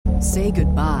Say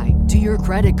goodbye to your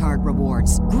credit card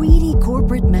rewards. Greedy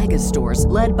corporate mega stores,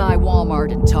 led by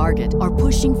Walmart and Target, are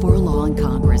pushing for a law in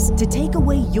Congress to take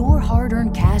away your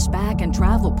hard-earned cash back and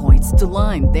travel points to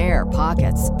line their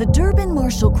pockets. The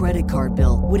Durbin-Marshall credit card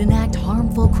bill would enact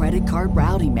harmful credit card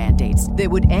routing mandates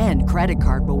that would end credit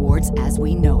card rewards as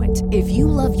we know it. If you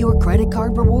love your credit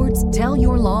card rewards, tell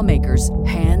your lawmakers,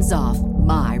 hands off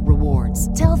my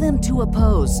rewards. Tell them to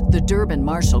oppose the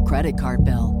Durbin-Marshall credit card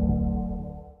bill.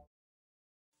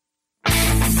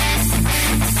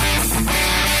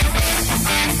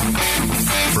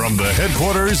 From the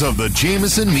headquarters of the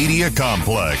Jameson Media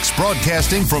Complex,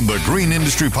 broadcasting from the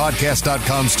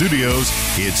GreenIndustryPodcast.com studios,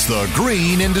 it's the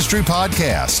Green Industry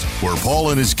Podcast, where Paul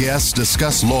and his guests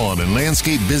discuss lawn and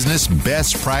landscape business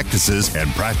best practices and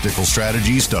practical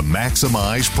strategies to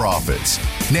maximize profits.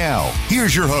 Now,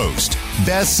 here's your host,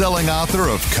 best-selling author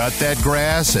of Cut That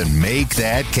Grass and Make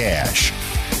That Cash,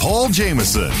 Paul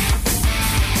Jameson.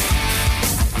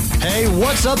 Hey,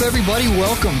 what's up, everybody?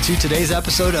 Welcome to today's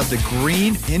episode of the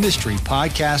Green Industry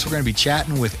Podcast. We're going to be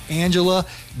chatting with Angela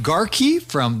Garkey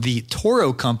from the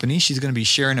Toro Company. She's going to be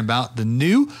sharing about the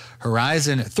new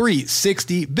Horizon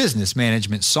 360 business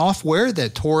management software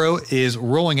that Toro is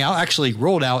rolling out, actually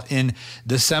rolled out in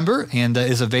December and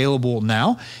is available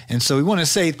now. And so we want to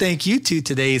say thank you to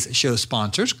today's show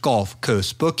sponsors, Gulf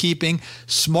Coast Bookkeeping,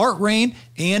 Smart Rain,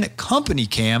 and Company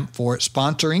Cam for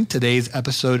sponsoring today's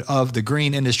episode of the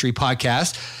Green Industry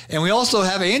Podcast. And we also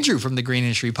have Andrew from the Green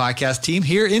Industry Podcast team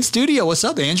here in studio. What's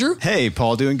up, Andrew? Hey,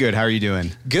 Paul. Doing good. How are you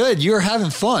doing? Good. You're having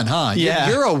fun, huh? Yeah.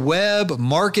 You're a web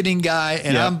marketing guy,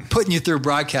 and Yep. I'm putting you through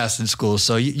broadcasting school.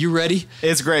 So you ready?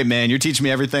 It's great, man. You're teaching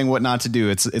me everything what not to do.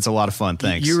 It's a lot of fun.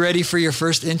 Thanks. You ready for your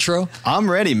first intro? I'm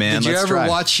ready, man. Did you Let's ever try.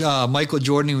 watch Michael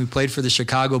Jordan when we played for the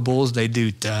Chicago Bulls? They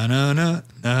do da-na-na,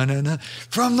 na-na-na,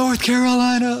 from North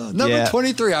Carolina, number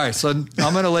 23. All right, so I'm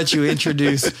going to let you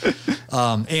introduce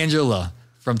Angela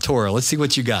from Toro. Let's see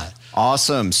what you got.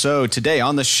 Awesome. So today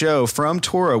on the show from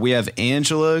Toro, we have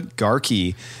Angela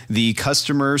Garkey, the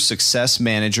customer success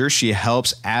manager. She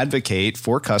helps advocate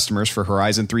for customers for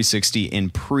Horizon 360 in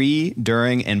pre,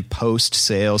 during, and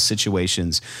post-sale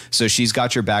situations. So she's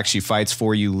got your back. She fights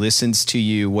for you, listens to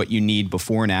you, what you need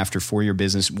before and after for your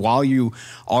business while you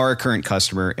are a current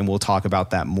customer. And we'll talk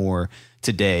about that more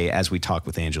today as we talk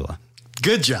with Angela.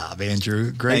 Good job,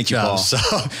 Andrew. Great Thank you, job. Paul. So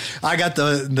I got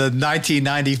the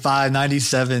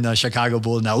 1995-97 Chicago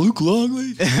Bulls. Now, Luke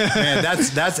Longley, man,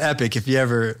 that's epic if you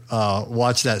ever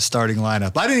watch that starting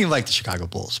lineup. I didn't even like the Chicago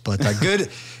Bulls, but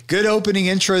good opening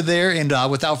intro there. And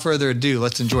without further ado,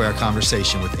 let's enjoy our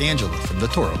conversation with Angela from the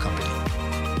Toro Company.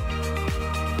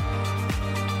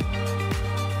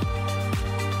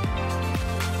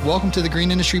 Welcome to the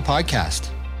Green Industry Podcast.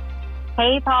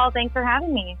 Hey, Paul. Thanks for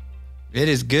having me. It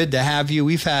is good to have you.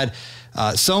 We've had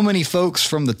so many folks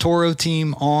from the Toro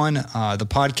team on the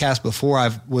podcast before.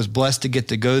 I was blessed to get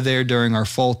to go there during our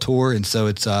fall tour, and so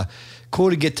it's cool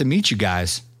to get to meet you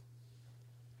guys.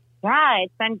 Yeah,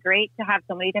 it's been great to have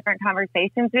so many different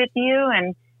conversations with you,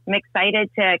 and I'm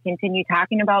excited to continue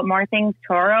talking about more things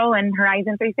Toro and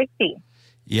Horizon 360.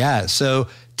 Yeah, so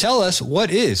tell us,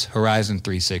 what is Horizon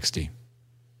 360?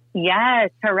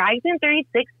 Yes, Horizon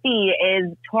 360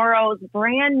 is Toro's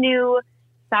brand new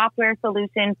software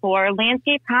solution for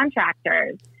landscape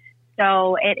contractors.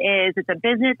 So it's a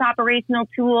business operational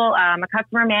tool, a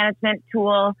customer management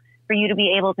tool for you to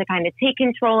be able to kind of take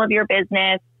control of your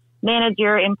business, manage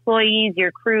your employees,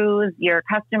 your crews, your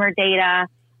customer data,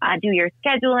 do your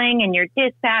scheduling and your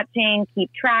dispatching, keep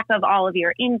track of all of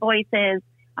your invoices,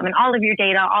 and all of your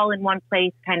data all in one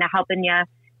place, kind of helping you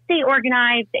stay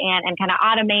organized and kind of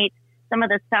automate some of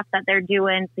the stuff that they're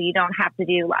doing so you don't have to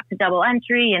do lots of double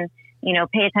entry and,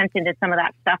 pay attention to some of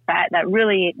that stuff that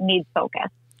really needs focus.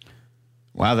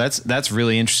 Wow, that's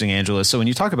really interesting, Angela. So when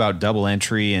you talk about double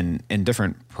entry and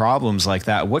different problems like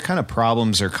that, what kind of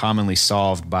problems are commonly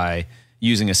solved by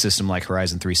using a system like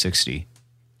Horizon 360?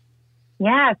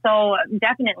 Yeah, so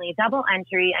definitely double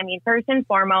entry. I mean, first and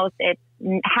foremost, it's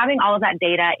having all of that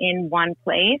data in one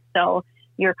place. So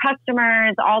your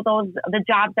customers, the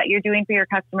jobs that you're doing for your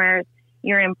customers,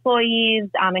 your employees,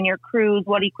 and your crews,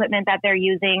 what equipment that they're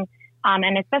using.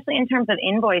 And especially in terms of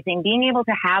invoicing, being able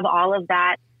to have all of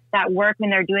that work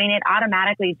when they're doing it,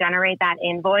 automatically generate that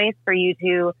invoice for you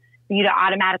to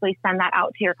automatically send that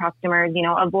out to your customers,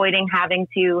 avoiding having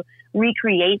to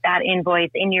recreate that invoice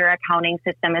in your accounting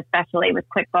system, especially with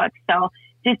QuickBooks. So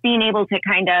just being able to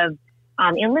kind of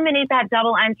eliminate that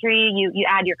double entry. You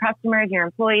add your customers, your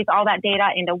employees, all that data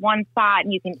into one spot,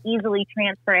 and you can easily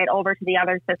transfer it over to the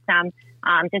other system,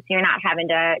 just so you're not having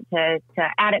to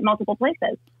add it multiple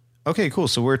places. Okay, cool.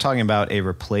 So we're talking about a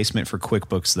replacement for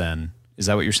QuickBooks then. Is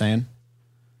that what you're saying?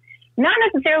 Not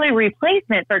necessarily a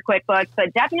replacement for QuickBooks,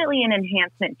 but definitely an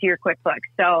enhancement to your QuickBooks.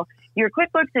 So your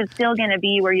QuickBooks is still going to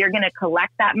be where you're going to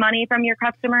collect that money from your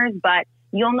customers, but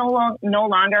you'll no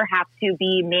longer have to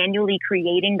be manually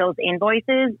creating those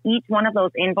invoices. Each one of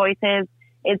those invoices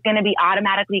is going to be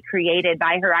automatically created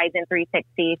by Horizon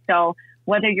 360. So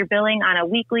whether you're billing on a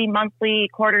weekly, monthly,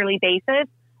 quarterly basis,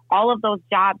 all of those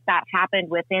jobs that happened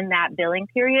within that billing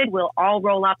period will all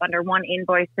roll up under one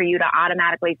invoice for you to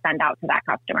automatically send out to that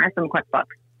customer from QuickBooks.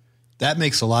 That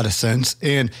makes a lot of sense.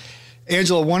 And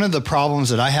Angela, one of the problems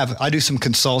that I do some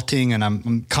consulting, and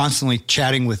I'm constantly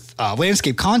chatting with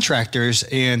landscape contractors,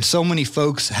 and so many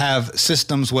folks have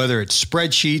systems, whether it's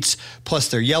spreadsheets plus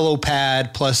their yellow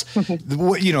pad plus,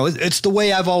 it's the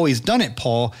way I've always done it,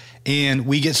 Paul. And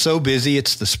we get so busy.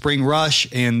 It's the spring rush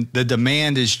and the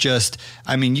demand is just,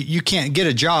 you can't get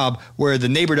a job where the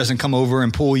neighbor doesn't come over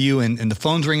and pull you and the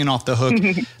phone's ringing off the hook.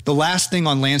 The last thing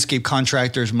on landscape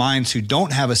contractors' minds who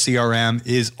don't have a CRM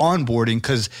is onboarding,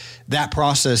 because that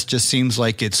process just seems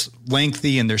like it's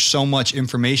lengthy and there's so much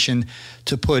information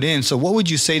to put in. So what would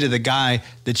you say to the guy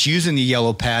that's using the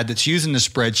yellow pad, that's using the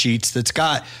spreadsheets, that's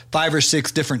got 5 or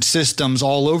 6 different systems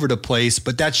all over the place,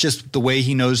 but that's just the way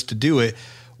he knows to do it?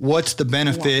 What's the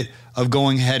benefit of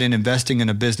going ahead and investing in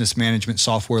a business management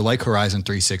software like Horizon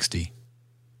 360?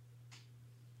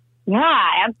 Yeah,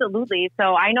 absolutely.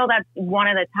 So I know that's one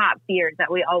of the top fears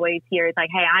that we always hear. It's like,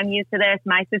 hey, I'm used to this.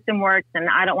 My system works and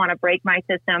I don't want to break my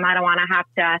system. I don't want to have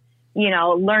to,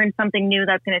 learn something new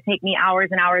that's going to take me hours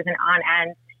and hours and on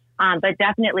end. But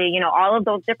definitely, all of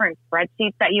those different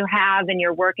spreadsheets that you have and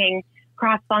you're working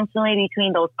cross-functionally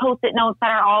between those Post-it notes that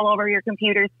are all over your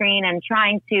computer screen and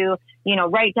trying to,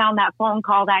 write down that phone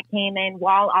call that came in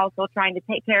while also trying to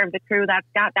take care of the crew that's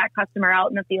got that customer out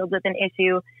in the field with an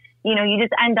issue. You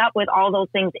just end up with all those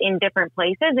things in different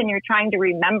places and you're trying to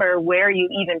remember where you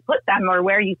even put them or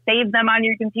where you save them on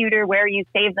your computer, where you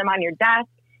save them on your desk.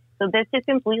 So this just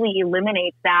completely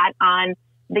eliminates that on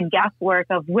the guesswork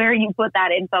of where you put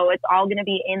that info. It's all going to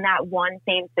be in that one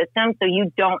same system. So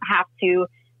you don't have to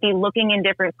be looking in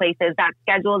different places. That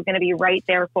schedule is going to be right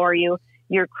there for you.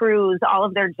 Your crews, all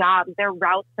of their jobs, their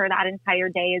routes for that entire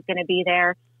day is going to be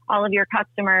there. All of your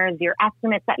customers, your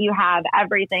estimates that you have,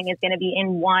 everything is going to be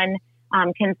in one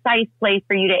concise place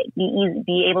for you to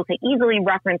be able to easily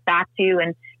reference back to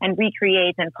and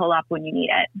recreate and pull up when you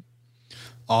need it.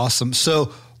 Awesome.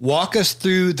 So walk us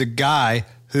through the guy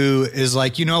who is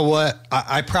like, you know what,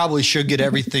 I probably should get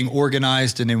everything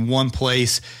organized and in one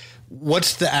place.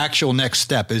 What's the actual next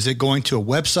step? Is it going to a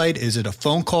website? Is it a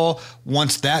phone call?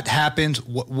 Once that happens,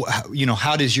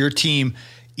 how does your team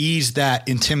ease that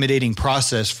intimidating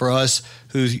process for us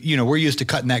who's, we're used to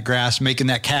cutting that grass, making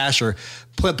that cash, or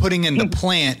putting in the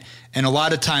plant. And a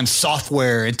lot of times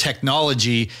software and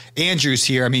technology, Andrew's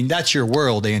here. That's your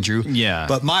world, Andrew. Yeah.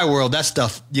 But my world, that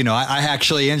stuff, I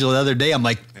actually, Angela, the other day, I'm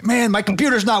like, man, my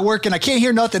computer's not working. I can't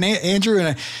hear nothing, Andrew.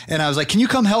 And I was like, can you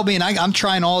come help me? And I'm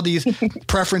trying all these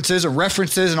preferences or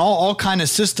references and all kind of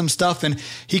system stuff. And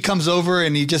he comes over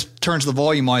and he just turns the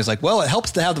volume on. He's like, well, it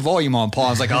helps to have the volume on, Paul. I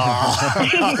was like,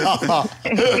 oh.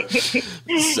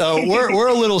 So we're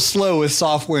a little slow with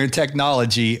software and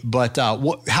technology, but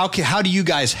how do you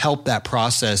guys help that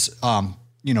process,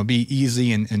 be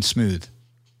easy and smooth?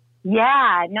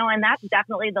 Yeah, no, and that's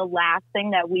definitely the last thing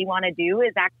that we want to do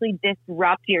is actually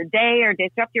disrupt your day or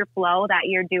disrupt your flow that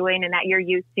you're doing and that you're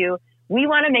used to. We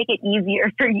want to make it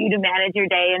easier for you to manage your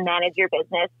day and manage your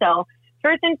business. So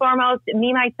first and foremost,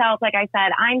 me, myself, like I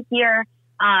said, I'm here.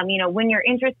 When you're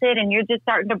interested and you're just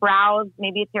starting to browse,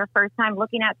 maybe it's your first time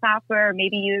looking at software,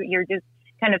 maybe you're just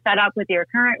kind of fed up with your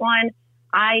current one.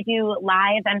 I do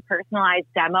live and personalized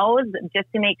demos just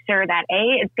to make sure that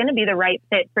it's going to be the right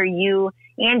fit for you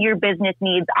and your business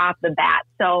needs off the bat.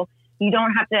 So you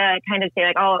don't have to kind of say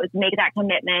like, oh, make that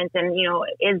commitment and,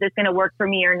 is this going to work for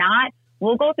me or not?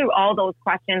 We'll go through all those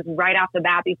questions right off the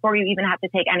bat before you even have to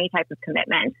take any type of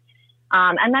commitment.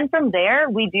 And then from there,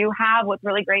 we do have what's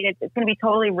really great. It's going to be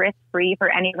totally risk-free for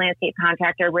any landscape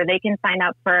contractor where they can sign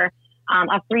up for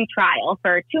a free trial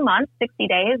for 2 months, 60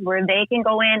 days, where they can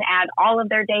go in, add all of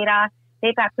their data.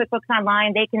 They've got QuickBooks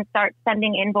Online. They can start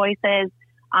sending invoices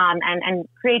and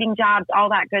creating jobs, all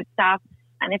that good stuff.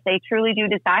 And if they truly do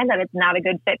decide that it's not a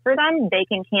good fit for them, they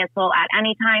can cancel at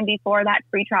any time before that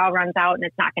free trial runs out, and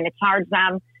it's not going to charge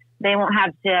them. They won't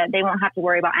have to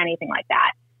worry about anything like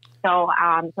that. So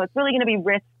it's really going to be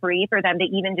risk-free for them to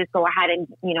even just go ahead and,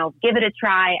 give it a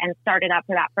try and start it up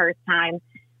for that first time.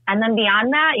 And then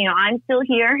beyond that, I'm still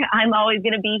here. I'm always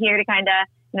going to be here to kind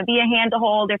of, be a hand to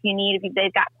hold if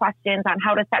they've got questions on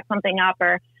how to set something up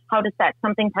or how to set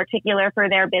something particular for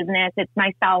their business. It's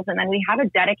myself. And then we have a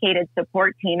dedicated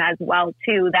support team as well,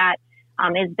 too, that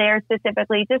is there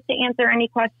specifically just to answer any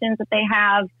questions that they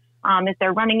have. If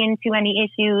they're running into any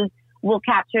issues, we'll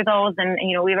capture those. And,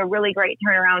 we have a really great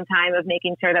turnaround time of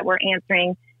making sure that we're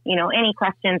answering, any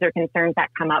questions or concerns that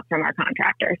come up from our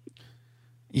contractors.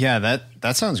 Yeah,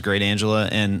 that sounds great, Angela.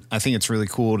 And I think it's really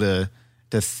cool to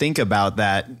think about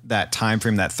that time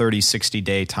frame, that 30, 60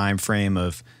 day time frame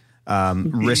of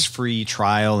risk-free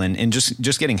trial and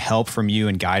just getting help from you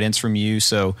and guidance from you.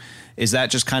 So is that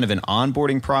just kind of an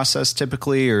onboarding process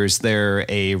typically, or is there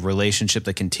a relationship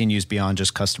that continues beyond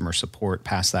just customer support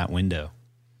past that window?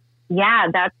 Yeah,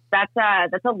 that's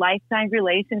a lifetime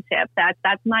relationship.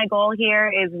 That's my goal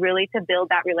here, is really to build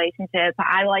that relationship.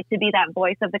 I like to be that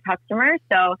voice of the customer.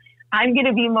 So I'm going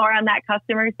to be more on that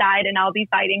customer side, and I'll be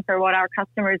fighting for what our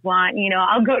customers want.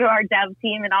 I'll go to our dev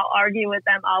team and I'll argue with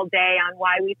them all day on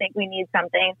why we think we need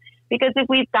something. Because if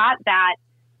we've got that,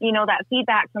 that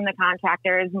feedback from the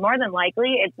contractors, more than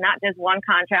likely, it's not just one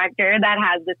contractor that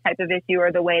has this type of issue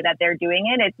or the way that they're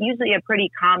doing it. It's usually a pretty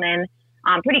common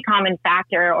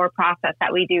factor or process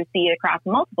that we do see across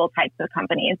multiple types of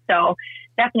companies. So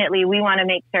definitely we want to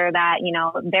make sure that,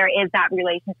 there is that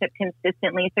relationship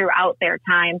consistently throughout their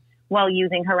time while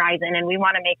using Horizon. And we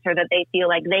want to make sure that they feel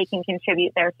like they can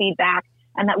contribute their feedback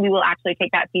and that we will actually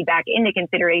take that feedback into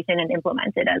consideration and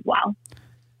implement it as well.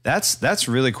 That's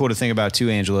really cool to think about too,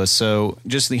 Angela. So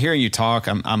just hearing you talk,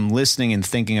 I'm listening and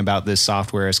thinking about this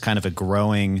software as kind of a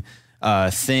growing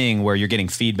thing where you're getting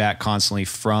feedback constantly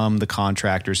from the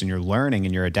contractors and you're learning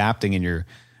and you're adapting and you're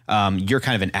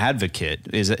kind of an advocate.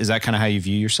 Is that kind of how you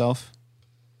view yourself?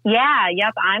 Yeah.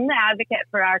 Yep. I'm the advocate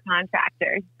for our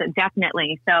contractors. So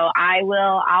definitely. So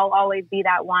I'll always be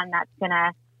that one that's going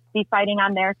to be fighting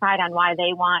on their side on why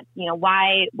they want,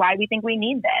 why we think we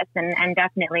need this. And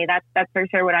definitely that's for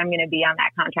sure what I'm going to be on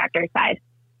that contractor side.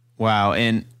 Wow.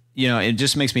 And, it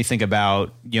just makes me think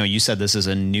about, you said this is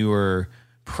a newer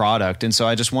product. And so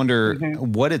I just wonder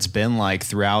what it's been like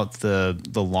throughout the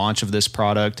launch of this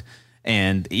product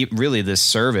and really this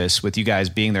service with you guys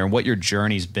being there, and what your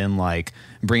journey's been like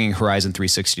bringing Horizon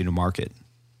 360 to market.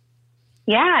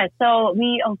 Yeah, so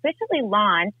we officially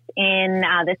launched in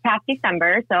this past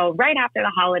December, so right after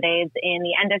the holidays in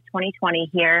the end of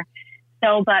 2020 here.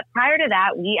 So, but prior to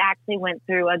that, we actually went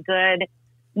through a good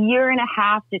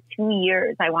 1.5 to 2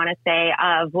 years, I want to say,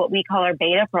 of what we call our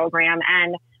beta program.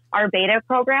 And our beta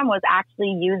program was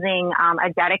actually using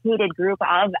a dedicated group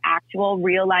of actual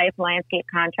real-life landscape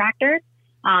contractors.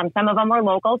 Some of them were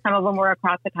local, some of them were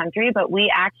across the country, but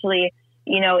we actually,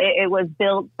 it was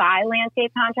built by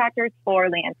landscape contractors for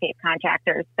landscape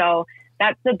contractors. So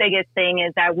that's the biggest thing,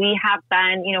 is that we have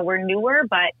been, we're newer,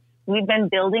 but we've been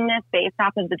building this based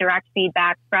off of the direct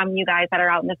feedback from you guys that are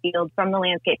out in the field, from the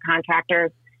landscape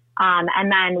contractors.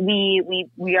 And then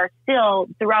we are still,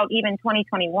 throughout even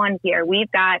 2021 here, we've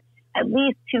got at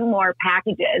least 2 more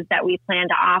packages that we plan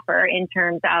to offer in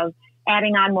terms of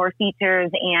adding on more features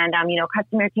and,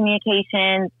 customer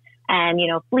communications and,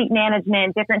 fleet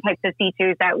management, different types of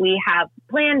features that we have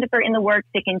planned for in the works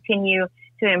to continue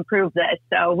to improve this.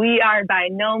 So we are, by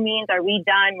no means are we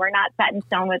done. We're not set in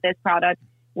stone with this product.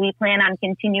 We plan on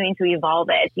continuing to evolve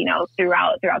it,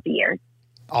 throughout the years.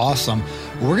 Awesome.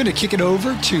 We're going to kick it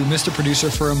over to Mr.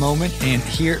 Producer for a moment and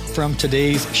hear from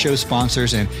today's show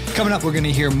sponsors. And coming up, we're going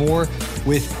to hear more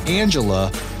with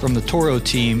Angela from the Toro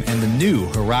team and the new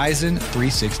Horizon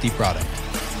 360 product.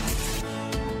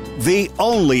 The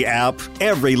only app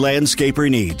every landscaper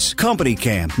needs. Company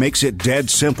Cam makes it dead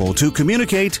simple to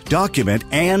communicate, document,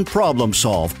 and problem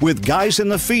solve with guys in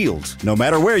the field, no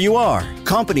matter where you are.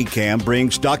 Company Cam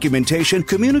brings documentation,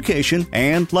 communication,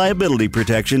 and liability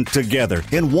protection together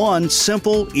in one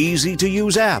simple,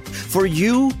 easy-to-use app for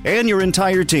you and your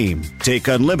entire team. Take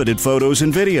unlimited photos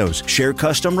and videos, share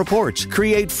custom reports,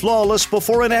 create flawless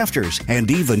before and afters,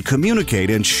 and even communicate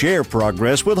and share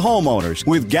progress with homeowners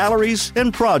with galleries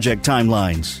and project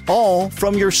timelines, all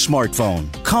from your smartphone.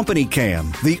 Company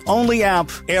Cam, the only app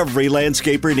every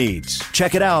landscaper needs.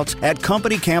 Check it out at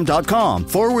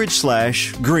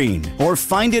companycam.com/green or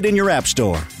find it in your app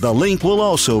store. The link will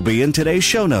also be in today's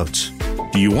show notes.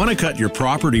 Do you want to cut your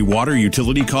property water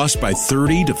utility costs by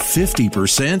 30 to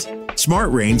 50%?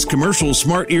 SmartRain's commercial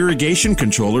smart irrigation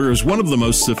controller is one of the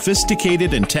most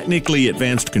sophisticated and technically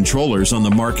advanced controllers on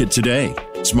the market today.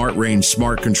 SmartRain's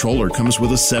smart controller comes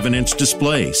with a 7-inch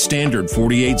display, standard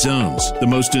 48 zones, the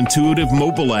most intuitive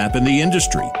mobile app in the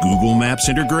industry, Google Maps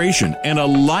integration, and a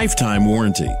lifetime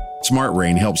warranty. Smart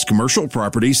Rain helps commercial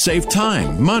properties save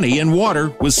time, money, and water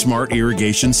with smart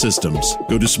irrigation systems.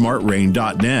 Go to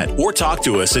smartrain.net or talk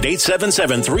to us at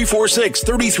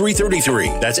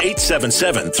 877-346-3333. That's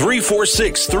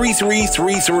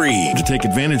 877-346-3333. to take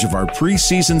advantage of our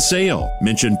preseason sale.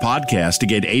 Mention podcast to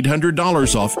get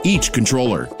 $800 off each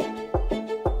controller.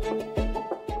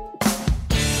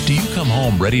 Do you come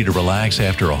home ready to relax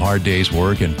after a hard day's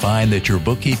work and find that your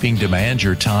bookkeeping demands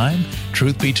your time?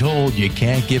 Truth be told, you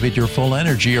can't give it your full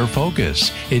energy or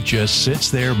focus. It just sits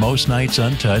there most nights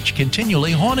untouched,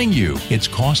 continually haunting you. It's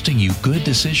costing you good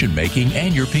decision making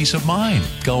and your peace of mind.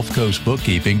 Gulf Coast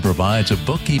Bookkeeping provides a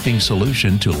bookkeeping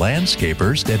solution to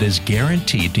landscapers that is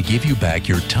guaranteed to give you back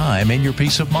your time and your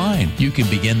peace of mind. You can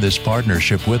begin this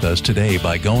partnership with us today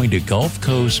by going to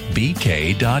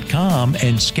GulfCoastBK.com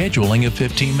and scheduling a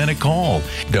 15-minute call.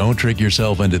 Don't trick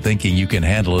yourself into thinking you can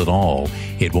handle it all.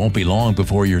 It won't be long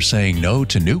before you're saying no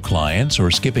to new clients or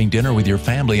skipping dinner with your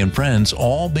family and friends,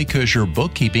 all because your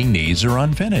bookkeeping needs are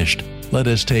unfinished. Let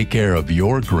us take care of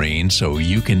your green so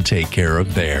you can take care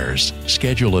of theirs.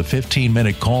 Schedule a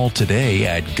 15-minute call today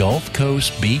at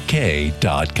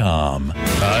GulfCoastBK.com.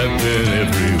 I've been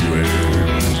everywhere.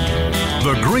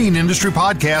 The Green Industry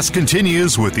Podcast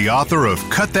continues with the author of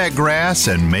Cut That Grass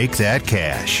and Make That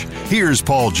Cash. Here's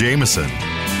Paul Jameson.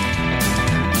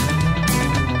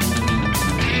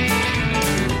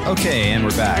 Okay, and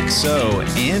we're back. So,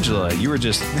 Angela, you were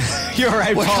just... You're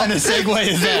right, What Paul. kind of segue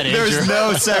is that, Andrew? There's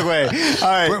no segue. All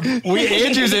right.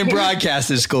 Andrew's in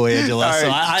broadcasting school, Angela. All So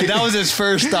right. that was his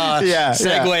first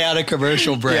segue out of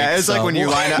commercial break. Yeah, it's like when you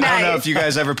line up. I don't know Nice. if you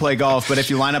guys ever play golf, but if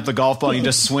you line up the golf ball and you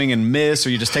just swing and miss, or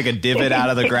you just take a divot out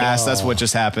of the grass, that's what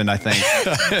just happened, I think.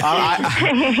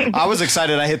 I was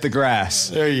excited I hit the grass.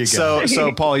 There you go.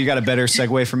 So Paul, you got a better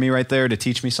segue for me right there to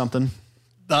teach me something?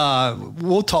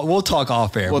 We'll talk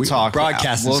off air. We'll talk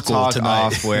broadcasting We'll school talk tonight.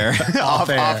 off where off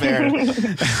air.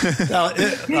 All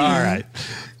right.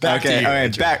 Back to you, All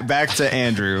right. Andrew. Back to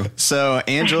Andrew. So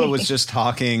Angela was just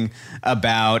talking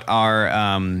about our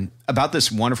about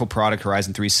this wonderful product,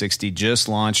 Horizon 360, just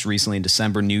launched recently in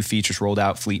December. New features rolled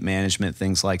out, fleet management,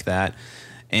 things like that.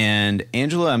 And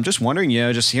Angela, I'm just wondering,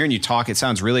 just hearing you talk, it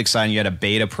sounds really exciting. You had a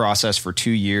beta process for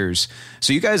 2 years.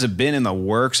 So you guys have been in the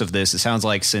works of this, it sounds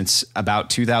like, since about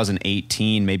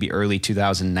 2018, maybe early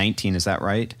 2019. Is that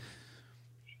right?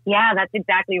 Yeah, that's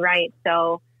exactly right.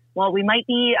 So, well, we might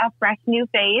be a fresh new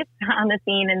face on the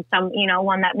scene and some,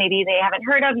 one that maybe they haven't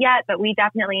heard of yet, but we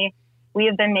have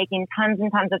been making tons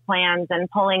and tons of plans and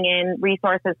pulling in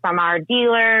resources from our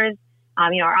dealers,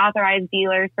 our authorized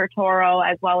dealers for Toro,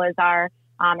 as well as our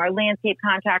landscape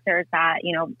contractors that,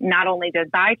 not only just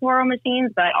buy Toro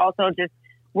machines, but also just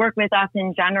work with us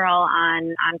in general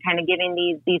on kind of giving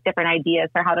these different ideas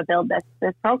for how to build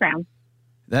this program.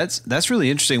 That's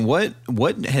really interesting. What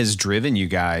has driven you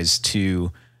guys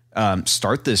to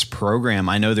start this program?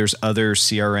 I know there's other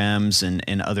CRMs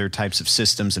and other types of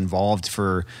systems involved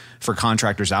for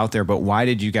contractors out there, but why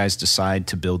did you guys decide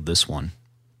to build this one?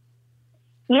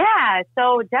 Yeah,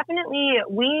 so definitely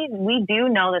we do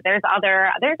know that there's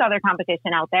other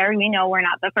competition out there. We know we're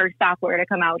not the first software to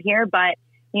come out here, but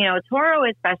Toro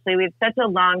especially, we have such a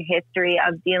long history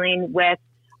of dealing with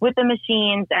the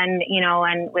machines and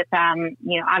with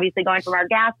obviously going from our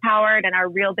gas powered, and our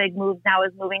real big move now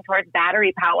is moving towards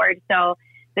battery powered. So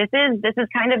this is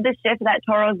kind of the shift that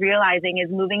Toro's realizing is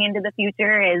moving into the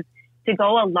future, is to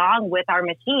go along with our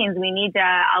machines. We need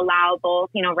to allow both,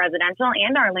 residential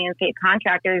and our landscape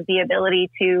contractors the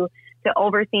ability to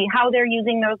oversee how they're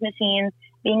using those machines,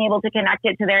 being able to connect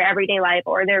it to their everyday life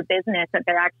or their business that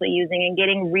they're actually using, and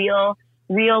getting real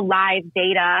live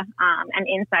data and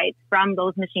insights from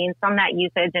those machines, from that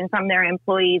usage, and from their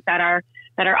employees that are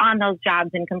on those jobs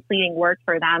and completing work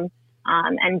for them.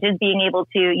 And just being able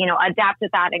to, adapt with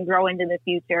that and grow into the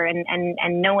future, and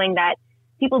knowing that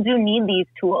people do need these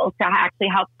tools to actually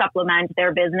help supplement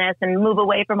their business and move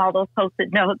away from all those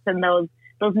Post-it notes and those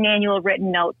manual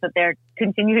written notes that they're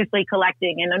continuously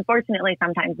collecting and unfortunately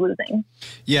sometimes losing.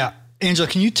 Yeah. Angela,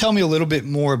 can you tell me a little bit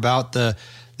more about the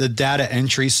data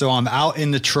entry? So I'm out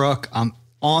in the truck, I'm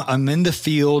in the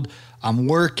field, I'm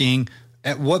working.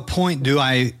 At what point do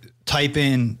I type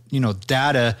in,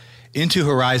 data into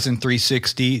Horizon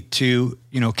 360 to,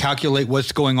 calculate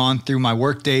what's going on through my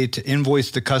workday, to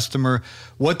invoice the customer?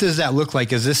 What does that look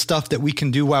like? Is this stuff that we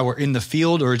can do while we're in the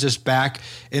field, or is this back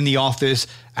in the office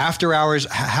after hours?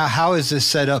 How is this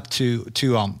set up to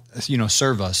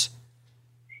serve us?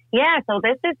 Yeah, so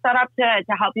this is set up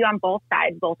to help you on both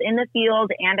sides, both in the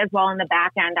field and as well in the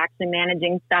back end, actually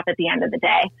managing stuff at the end of the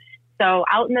day. So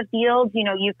out in the field,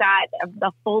 you've got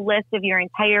the full list of your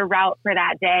entire route for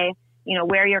that day.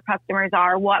 where your customers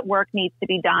are, what work needs to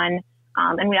be done.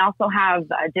 And we also have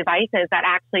devices that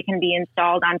actually can be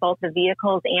installed on both the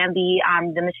vehicles and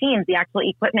the machines, the actual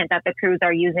equipment that the crews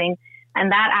are using. And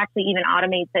that actually even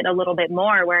automates it a little bit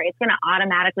more, where it's going to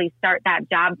automatically start that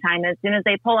job time as soon as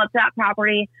they pull up to that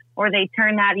property or they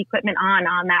turn that equipment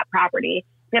on that property.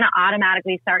 It's going to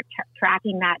automatically start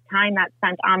tracking that time that's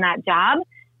spent on that job.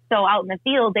 So out in the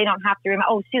field, they don't have to remember,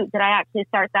 oh, shoot, did I actually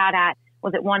start that at,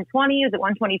 was it 120? Was it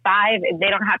 125? They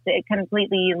don't have to. It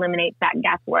completely eliminates that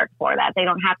guesswork for that. They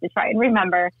don't have to try and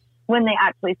remember when they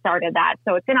actually started that.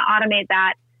 So it's going to automate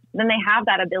that. Then they have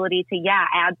that ability to,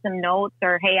 add some notes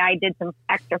or, hey, I did some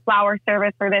extra flower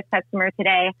service for this customer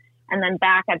today. And then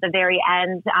back at the very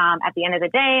end, at the end of the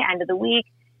day, end of the week,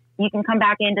 you can come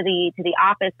back into the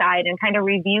office side and kind of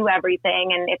review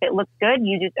everything. And if it looks good,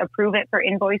 you just approve it for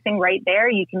invoicing right there.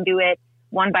 You can do it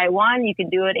one by one. You can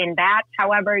do it in batch,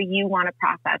 however you want to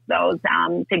process those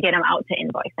to get them out to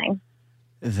invoicing.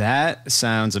 That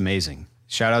sounds amazing.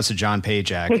 Shout outs to John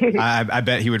Pajak. I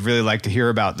bet he would really like to hear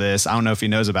about this. I don't know if he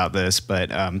knows about this, but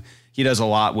he does a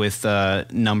lot with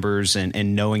numbers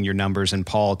and knowing your numbers. And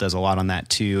Paul does a lot on that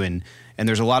too. And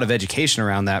there's a lot of education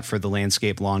around that for the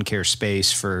landscape lawn care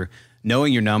space, for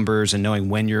knowing your numbers and knowing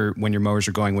when your mowers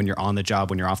are going, when you're on the job,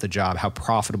 when you're off the job, how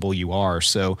profitable you are.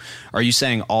 So are you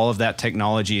saying all of that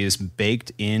technology is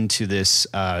baked into this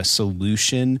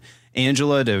solution,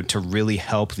 Angela, to really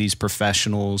help these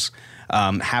professionals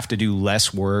have to do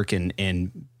less work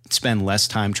and spend less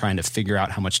time trying to figure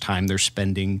out how much time they're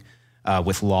spending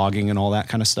with logging and all that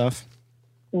kind of stuff?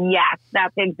 Yes,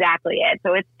 that's exactly it.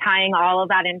 So it's tying all of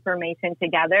that information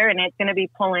together, and it's going to be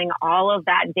pulling all of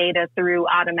that data through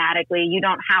automatically. You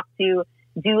don't have to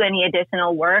do any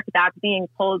additional work. That's being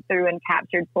pulled through and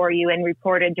captured for you and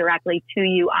reported directly to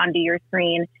you onto your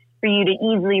screen for you to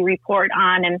easily report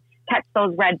on and catch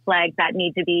those red flags that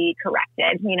need to be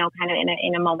corrected, kind of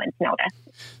in a moment's notice.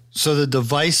 So the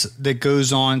device that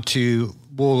goes on to,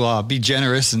 we'll be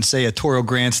generous and say a Toro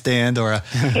Grandstand or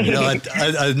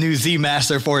a new Z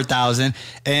Master 4000,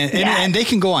 and they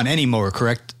can go on any mower,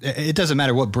 correct? It doesn't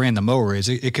matter what brand the mower is.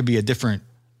 It could be a different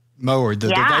mower. The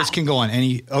device can go on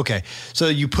any. Okay, so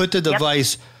you put the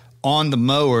device on the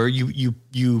mower.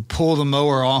 You pull the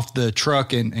mower off the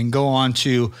truck and go on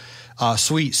to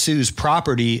Sweet Sue's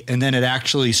property, and then it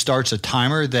actually starts a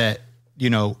timer that,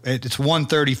 it's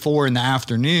 1:34 in the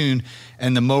afternoon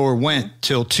and the mower went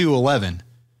till 2:11.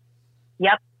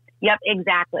 Yep,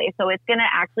 exactly. So it's going to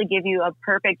actually give you a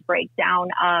perfect breakdown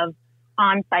of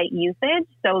on-site usage.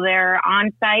 So they're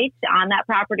on-site on that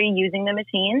property using the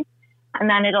machines, and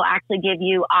then it'll actually give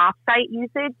you off-site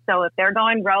usage. So if they're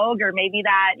going rogue, or maybe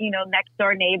that, next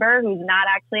door neighbor who's not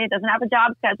actually, doesn't have a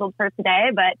job scheduled for today,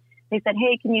 but they said,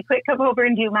 hey, can you quick come over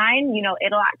and do mine?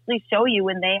 It'll actually show you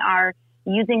when they are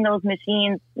using those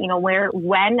machines,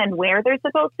 when and where they're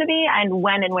supposed to be, and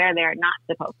when and where they're not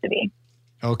supposed to be.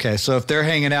 Okay. So if they're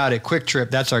hanging out at Quick Trip,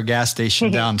 that's our gas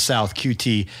station down south,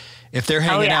 QT. If they're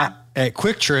hanging out at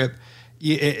Quick Trip,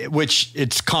 which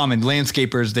it's common,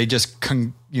 landscapers, they just,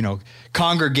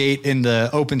 congregate in the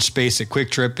open space at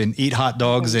Quick Trip and eat hot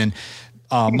dogs and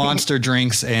monster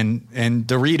drinks and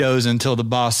Doritos until the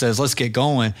boss says, let's get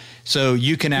going. So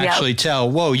you can actually tell,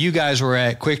 whoa, you guys were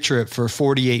at Quick Trip for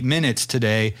 48 minutes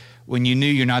today when you knew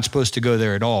you're not supposed to go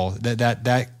there at all.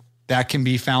 That can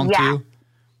be found too.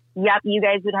 Yep. You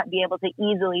guys would be able to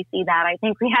easily see that. I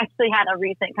think we actually had a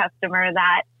recent customer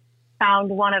that found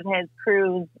one of his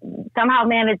crews somehow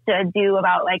managed to do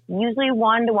about usually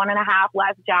 1 to 1.5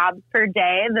 less jobs per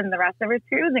day than the rest of his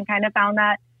crews, and kind of found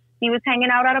that he was hanging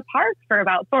out at a park for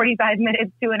about 45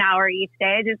 minutes to an hour each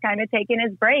day, just kind of taking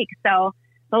his break. So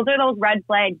those are those red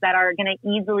flags that are going to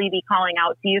easily be calling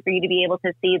out to you for you to be able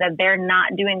to see that they're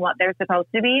not doing what they're supposed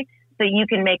to be. So you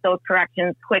can make those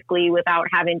corrections quickly without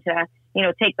having to,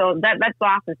 take those, that's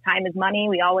losses. Time is money.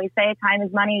 We always say time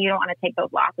is money. You don't want to take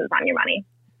those losses on your money.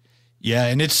 Yeah.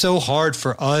 And it's so hard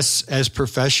for us as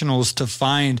professionals to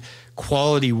find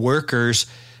quality workers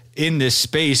in this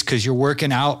space, because you're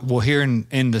working out. Well, here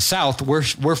in the South, we're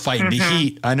fighting the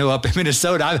heat. I know up in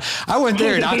Minnesota, I went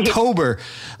there in October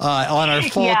on our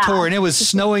fall tour, and it was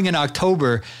snowing in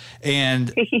October.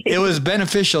 And it was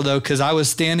beneficial, though, because I was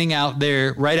standing out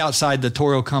there right outside the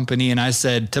Toro company, and I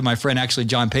said to my friend, actually,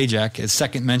 John Pajak, his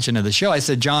second mention of the show, I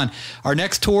said, John, our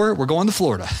next tour, we're going to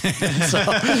Florida. So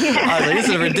I was like, this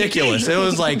is ridiculous. It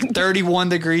was 31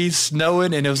 degrees,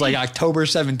 snowing, and it was October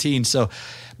 17. So,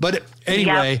 but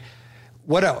anyway,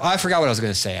 I forgot what I was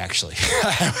going to say, actually.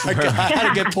 I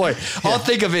had a good point. I'll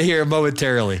think of it here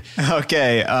momentarily.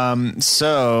 Okay.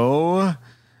 So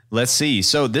Let's see.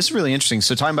 So this is really interesting.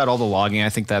 So talking about all the logging, I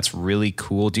think that's really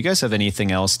cool. Do you guys have anything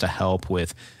else to help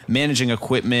with managing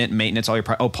equipment, maintenance, all your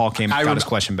Paul got his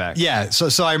question back. Yeah.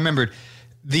 So I remembered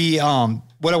the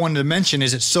what I wanted to mention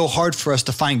is it's so hard for us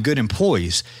to find good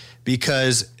employees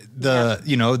because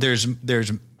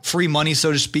there's free money,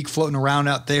 so to speak, floating around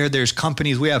out there. There's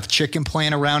companies. We have Chicken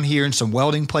Plant around here and some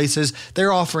welding places.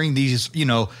 They're offering these,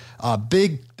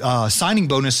 big signing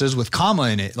bonuses with comma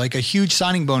in it, like a huge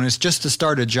signing bonus just to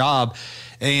start a job.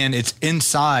 And it's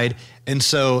inside. And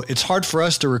so it's hard for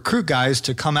us to recruit guys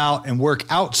to come out and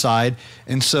work outside.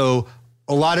 And so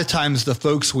a lot of times the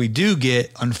folks we do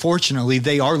get, unfortunately,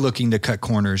 they are looking to cut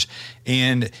corners.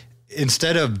 And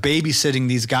instead of babysitting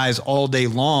these guys all day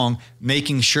long,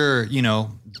 making sure,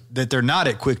 that they're not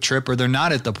at Quick Trip or they're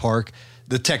not at the park,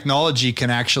 the technology can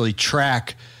actually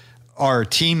track our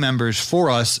team members for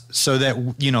us so that,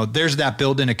 there's that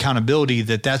built-in accountability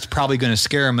that's probably going to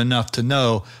scare them enough to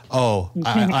know,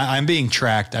 I'm being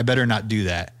tracked. I better not do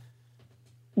that.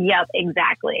 Yep,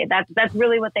 exactly. That's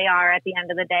really what they are at the end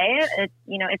of the day. It's,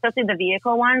 especially the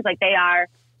vehicle ones, like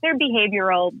they're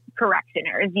behavioral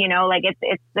correctioners,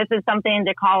 this is something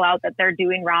to call out that they're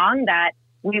doing wrong that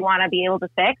we want to be able to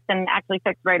fix and actually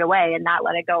fix right away and not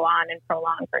let it go on and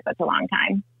prolong for such a long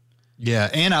time.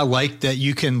 Yeah. And I like that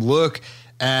you can look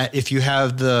at, if you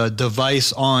have the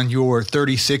device on your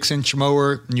 36-inch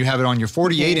mower and you have it on your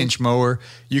 48-inch mower,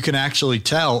 you can actually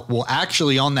tell, well,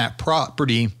 actually on that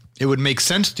property, it would make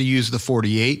sense to use the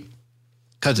 48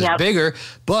 because it's bigger,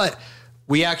 but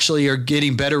we actually are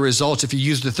getting better results if you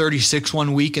use the 36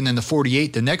 one week and then the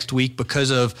 48 the next week because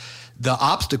of the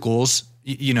obstacles.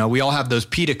 We all have those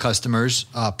PETA customers,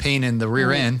 pain in the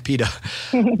rear end, PETA,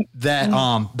 that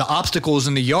the obstacles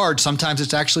in the yard, sometimes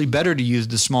it's actually better to use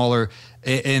the smaller,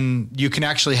 and you can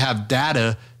actually have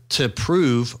data to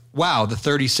prove, wow, the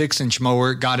 36-inch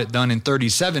mower got it done in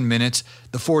 37 minutes.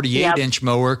 The 48-inch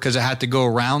mower, because it had to go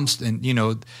around and,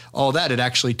 all that, it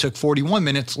actually took 41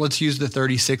 minutes. Let's use the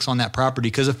 36 on that property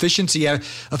because efficiency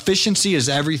is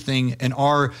everything in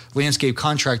our landscape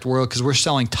contract world because we're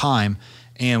selling time.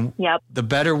 And the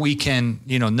better we can,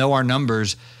 know our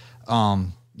numbers, we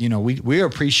are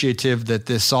appreciative that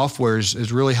this software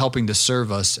is really helping to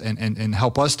serve us and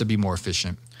help us to be more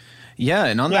efficient. Yeah.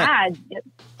 And on that.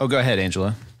 Oh, go ahead,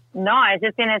 Angela. No, I was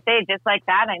just going to say, just like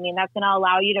that, I mean, that's going to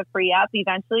allow you to free up.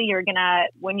 Eventually, you're going to,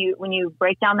 when you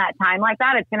break down that time like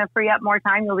that, it's going to free up more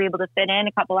time. You'll be able to fit in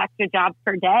a couple extra jobs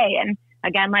per day. And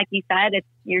again, like you said,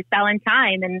 you're selling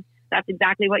time and that's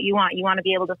exactly what you want. You want to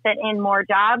be able to fit in more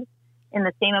jobs in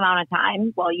the same amount of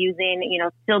time while using,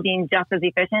 still being just as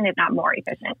efficient, if not more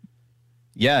efficient.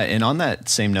 Yeah. And on that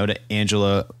same note,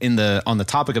 Angela, on the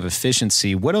topic of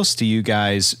efficiency, what else do you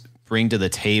guys bring to the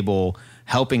table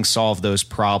helping solve those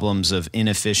problems of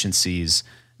inefficiencies,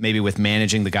 maybe with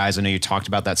managing the guys? I know you talked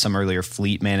about that some earlier,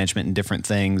 fleet management and different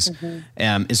things.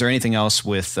 Mm-hmm. Is there anything else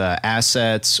with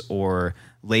assets or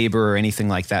labor or anything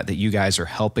like that you guys are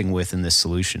helping with in this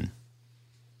solution?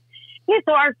 Yeah,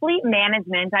 so our fleet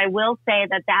management, I will say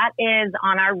that is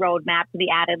on our roadmap to be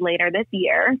added later this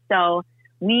year. So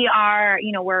we are,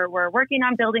 we're working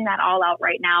on building that all out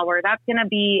right now, where that's going to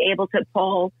be able to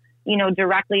pull,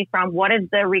 directly from what is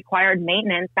the required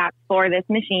maintenance that's for this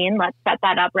machine. Let's set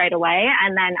that up right away.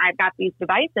 And then I've got these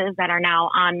devices that are now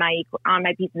on my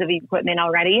pieces of equipment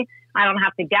already. I don't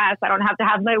have to guess. I don't have to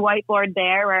have my whiteboard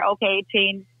there where,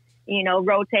 change,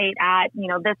 rotate at,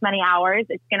 this many hours.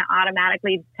 It's going to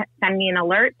automatically send me an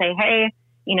alert, say, hey,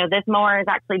 this mower is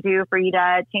actually due for you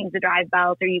to change the drive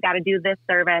belt or you got to do this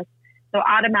service. So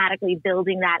automatically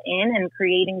building that in and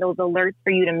creating those alerts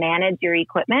for you to manage your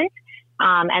equipment.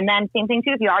 And then same thing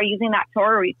too, if you are using that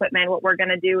Toro equipment, what we're going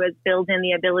to do is build in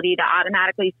the ability to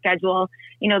automatically schedule,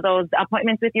 those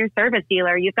appointments with your service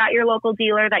dealer. You've got your local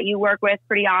dealer that you work with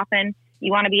pretty often.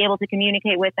 You want to be able to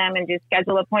communicate with them and just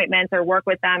schedule appointments or work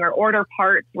with them or order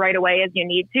parts right away as you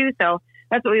need to. So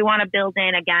that's what we want to build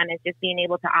in, again, is just being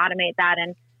able to automate that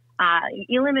and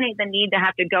eliminate the need to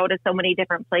have to go to so many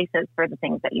different places for the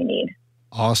things that you need.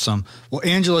 Awesome. Well,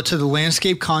 Angela, to the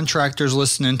landscape contractors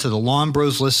listening, to the lawn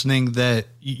bros listening, that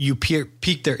you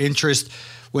piqued their interest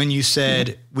when you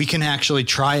said we can actually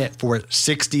try it for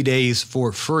 60 days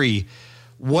for free.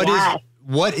 What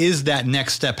is that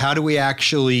next step? How do we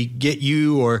actually get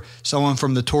you or someone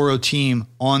from the Toro team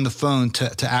on the phone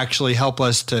to actually help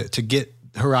us to get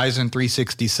Horizon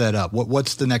 360 set up?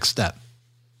 What's the next step?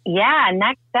 Yeah,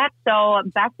 next step. So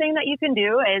best thing that you can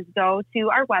do is go to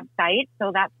our website.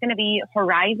 So that's going to be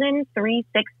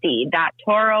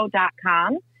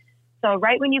horizon360.toro.com. So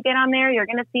right when you get on there, you're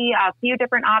going to see a few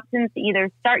different options to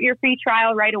either start your free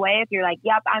trial right away. If you're like,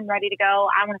 yep, I'm ready to go.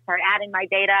 I want to start adding my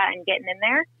data and getting in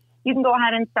there. you can go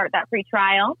ahead and start that free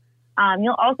trial.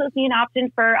 You'll also see an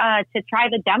option for to try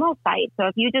the demo site. So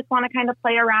if you just want to kind of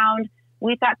play around,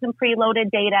 we've got some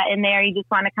preloaded data in there. You just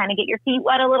want to kind of get your feet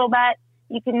wet a little bit.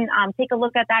 You can take a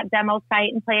look at that demo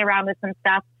site and play around with some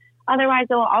stuff. Otherwise,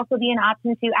 there will also be an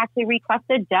option to actually request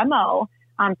a demo.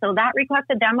 So that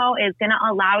requested demo is going to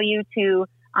allow you to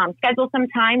schedule some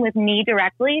time with me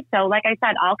directly. So like I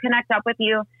said, I'll connect up with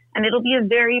you and it'll be a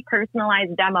very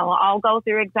personalized demo. I'll go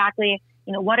through exactly,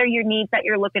 what are your needs that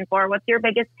you're looking for? What's your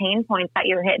biggest pain points that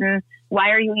you're hitting? Why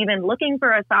are you even looking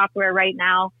for a software right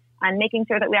now? And making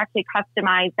sure that we actually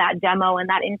customize that demo and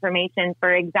that information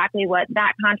for exactly what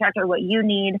that contractor, what you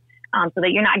need, so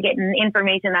that you're not getting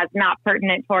information that's not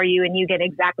pertinent for you and you get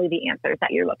exactly the answers that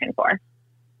you're looking for.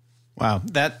 Wow,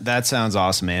 that sounds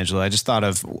awesome, Angela. I just thought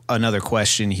of another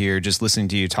question here, just listening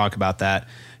to you talk about that.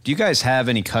 Do you guys have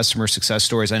any customer success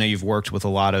stories? I know you've worked with a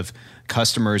lot of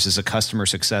customers as a customer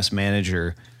success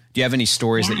manager. Do you have any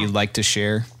stories that you'd like to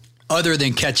share? Other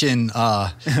than catching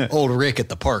old Rick at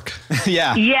the park.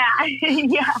 Yeah,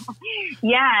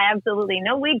 absolutely.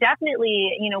 No, we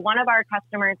definitely, one of our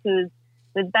customers who's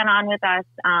been on with us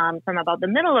from about the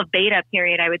middle of beta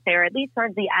period, I would say, or at least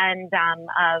towards the end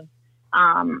of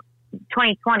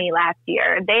 2020 last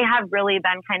year, they have really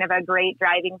been kind of a great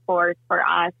driving force for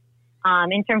us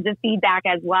in terms of feedback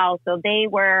as well. So they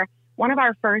were one of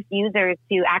our first users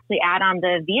to actually add on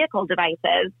the vehicle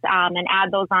devices and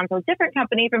add those on. So a different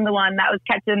company from the one that was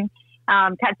catching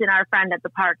our friend at the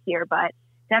park here. But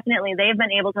definitely they've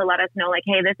been able to let us know, like,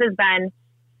 hey, this has been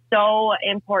so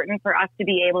important for us to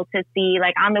be able to see,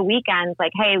 like, on the weekends,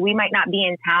 like, hey, we might not be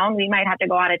in town. We might have to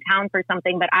go out of town for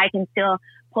something, but I can still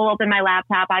pull open my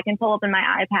laptop. I can pull open my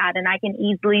iPad and I can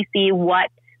easily see what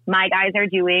my guys are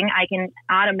doing. I can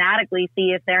automatically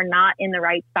see if they're not in the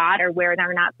right spot or where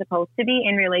they're not supposed to be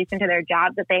in relation to their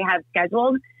jobs that they have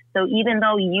scheduled. So even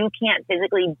though you can't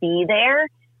physically be there,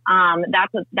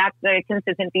 that's the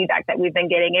consistent feedback that we've been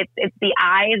getting. It's the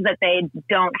eyes that they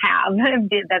don't have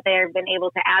that they've been able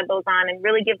to add those on and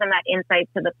really give them that insight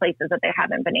to the places that they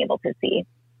haven't been able to see.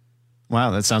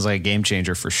 Wow, that sounds like a game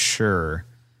changer for sure.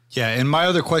 Yeah, and my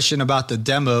other question about the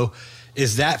demo,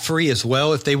 is that free as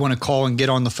well if they want to call and get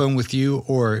on the phone with you,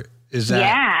 or is that?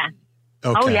 Yeah.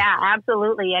 Okay. Oh, yeah,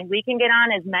 absolutely. And we can get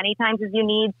on as many times as you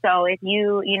need. So if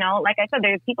you like I said,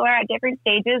 there's people are at different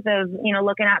stages of,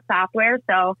 looking at software.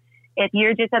 So if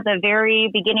you're just at the very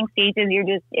beginning stages, you're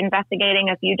just investigating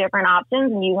a few different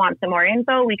options and you want some more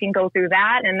info, we can go through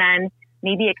that. And then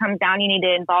maybe it comes down, you need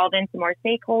to involve in some more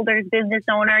stakeholders, business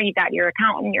owner, you got your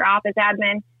accountant, your office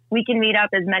admin. We can meet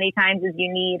up as many times as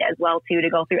you need as well, too, to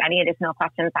go through any additional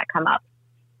questions that come up.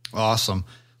 Awesome.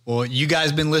 Well, you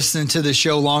guys been listening to the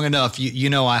show long enough. You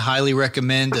know I highly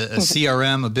recommend a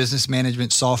CRM, a business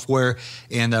management software,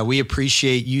 and we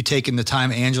appreciate you taking the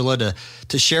time, Angela,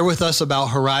 to share with us about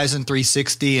Horizon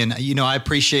 360. And, I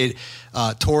appreciate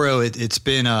Toro. It's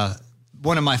been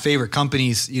one of my favorite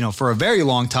companies, for a very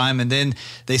long time. And then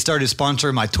they started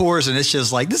sponsoring my tours and it's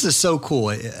just like, this is so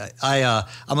cool.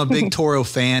 I'm a big Toro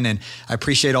fan and I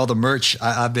appreciate all the merch.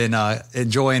 I've been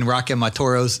enjoying rocking my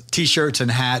Toro's t-shirts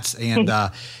and hats, and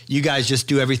you guys just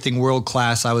do everything world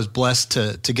class. I was blessed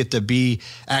to get to be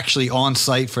actually on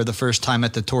site for the first time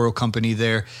at the Toro company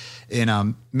there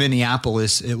in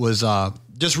Minneapolis. It was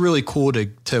just really cool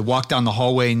to walk down the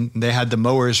hallway, and they had the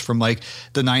mowers from like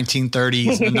the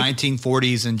 1930s, the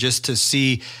 1940s, and just to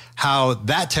see how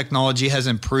that technology has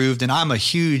improved. And I'm a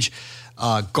huge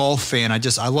golf fan.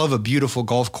 I love a beautiful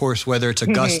golf course, whether it's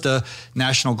Augusta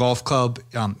National Golf Club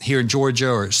here in Georgia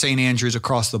or St. Andrews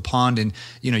across the pond. And,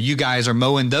 you guys are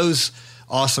mowing those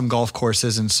awesome golf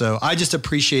courses. And so I just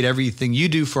appreciate everything you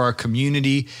do for our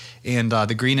community and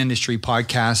the Green Industry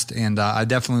Podcast. And I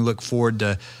definitely look forward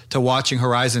to watching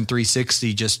Horizon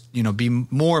 360 just, be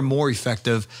more and more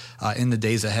effective in the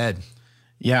days ahead.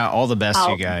 Yeah, all the best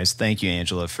to you guys. Thank you,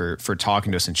 Angela, for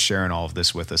talking to us and sharing all of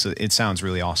this with us. It sounds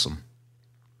really awesome.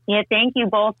 Yeah, thank you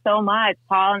both so much,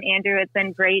 Paul and Andrew. It's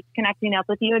been great connecting up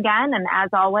with you again. And as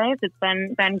always, it's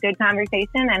been good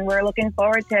conversation, and we're looking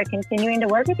forward to continuing to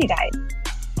work with you guys.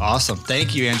 Awesome.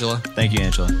 Thank you, Angela. Thank you,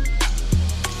 Angela.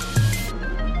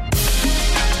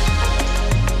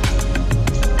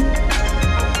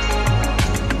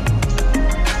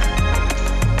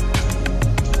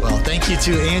 Thank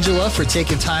you to Angela for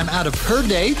taking time out of her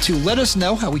day to let us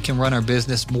know how we can run our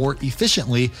business more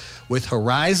efficiently with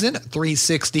Horizon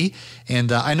 360.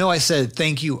 And I know I said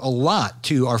thank you a lot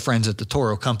to our friends at the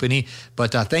Toro Company,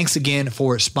 but thanks again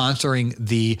for sponsoring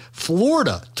the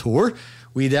Florida tour.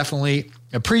 we definitely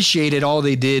appreciated all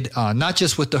they did, not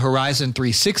just with the Horizon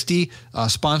 360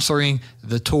 sponsoring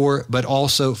the tour, but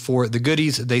also for the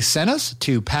goodies they sent us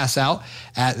to pass out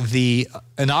at the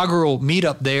inaugural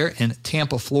meetup there in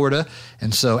Tampa, Florida.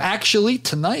 And so actually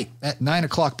tonight at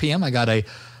 9:00 p.m., I got a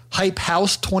Hype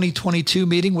House 2022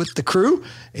 meeting with the crew,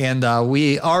 and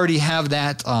we already have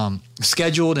that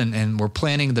scheduled, and we're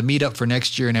planning the meetup for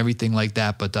next year and everything like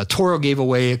that. But Toro gave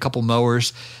away a couple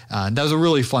mowers. That was a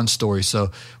really fun story.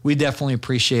 So we definitely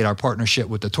appreciate our partnership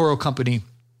with the Toro company,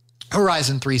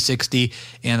 Horizon 360,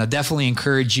 and I definitely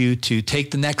encourage you to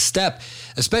take the next step,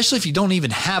 especially if you don't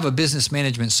even have a business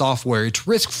management software. It's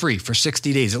risk-free for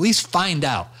 60 days. At least find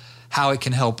out how it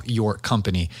can help your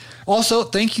company. Also,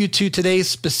 thank you to today's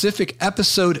specific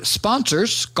episode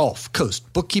sponsors, Gulf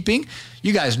Coast Bookkeeping.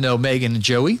 You guys know Megan and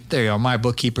Joey. They are my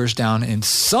bookkeepers down in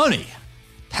sunny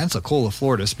Pensacola,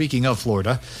 Florida. Speaking of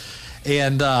Florida,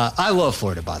 and I love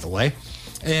Florida, by the way.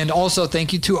 And also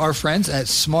thank you to our friends at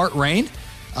Smart Rain.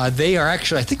 They are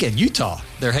actually, I think, in Utah,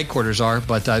 their headquarters are.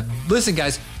 But listen,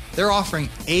 guys, they're offering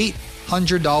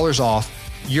 $800 off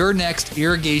your next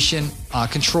irrigation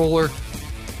controller.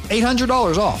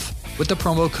 $800 off with the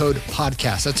promo code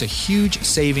podcast. That's a huge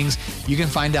savings. You can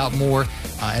find out more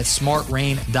at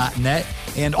smartrain.net.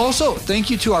 And also, thank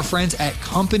you to our friends at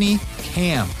Company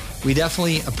Cam. We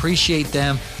definitely appreciate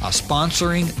them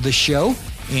sponsoring the show.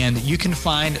 And you can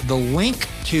find the link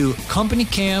to Company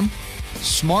Cam,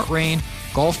 Smart Rain,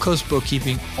 Gulf Coast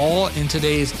Bookkeeping, all in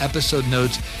today's episode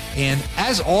notes. And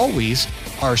as always,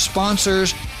 our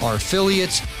sponsors, our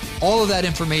affiliates, all of that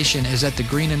information is at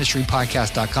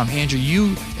thegreenindustrypodcast.com. Andrew,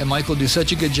 you and Michael do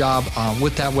such a good job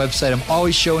with that website. I'm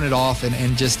always showing it off,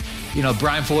 and just,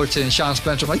 Brian Fullerton and Sean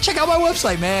Spencer, I'm like, check out my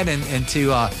website, man. And to,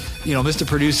 Mr.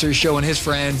 Producer showing his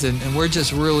friends. And we're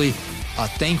just really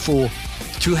thankful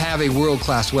to have a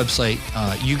world-class website.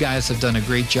 You guys have done a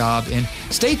great job. And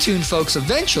stay tuned, folks.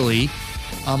 Eventually,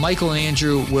 Michael and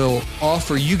Andrew will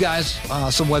offer you guys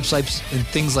some websites and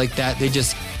things like that. They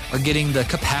just are getting the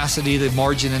capacity, the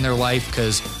margin in their life,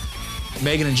 because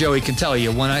Megan and Joey can tell you,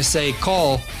 when I say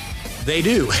call, they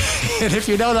do. And if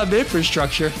you don't have the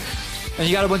infrastructure and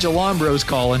you got a bunch of lawn bros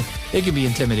calling, it can be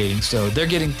intimidating. So they're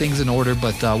getting things in order,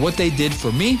 but what they did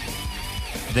for me,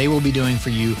 they will be doing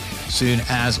for you soon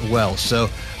as well. So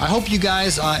I hope you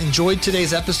guys enjoyed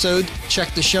today's episode.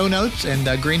 Check the show notes and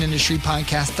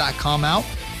greenindustrypodcast.com out,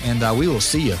 and we will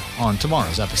see you on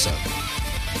tomorrow's episode.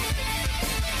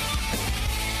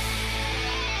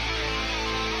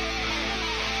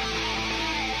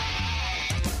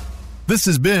 This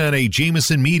has been a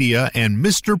Jameson Media and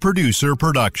Mr. Producer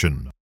production.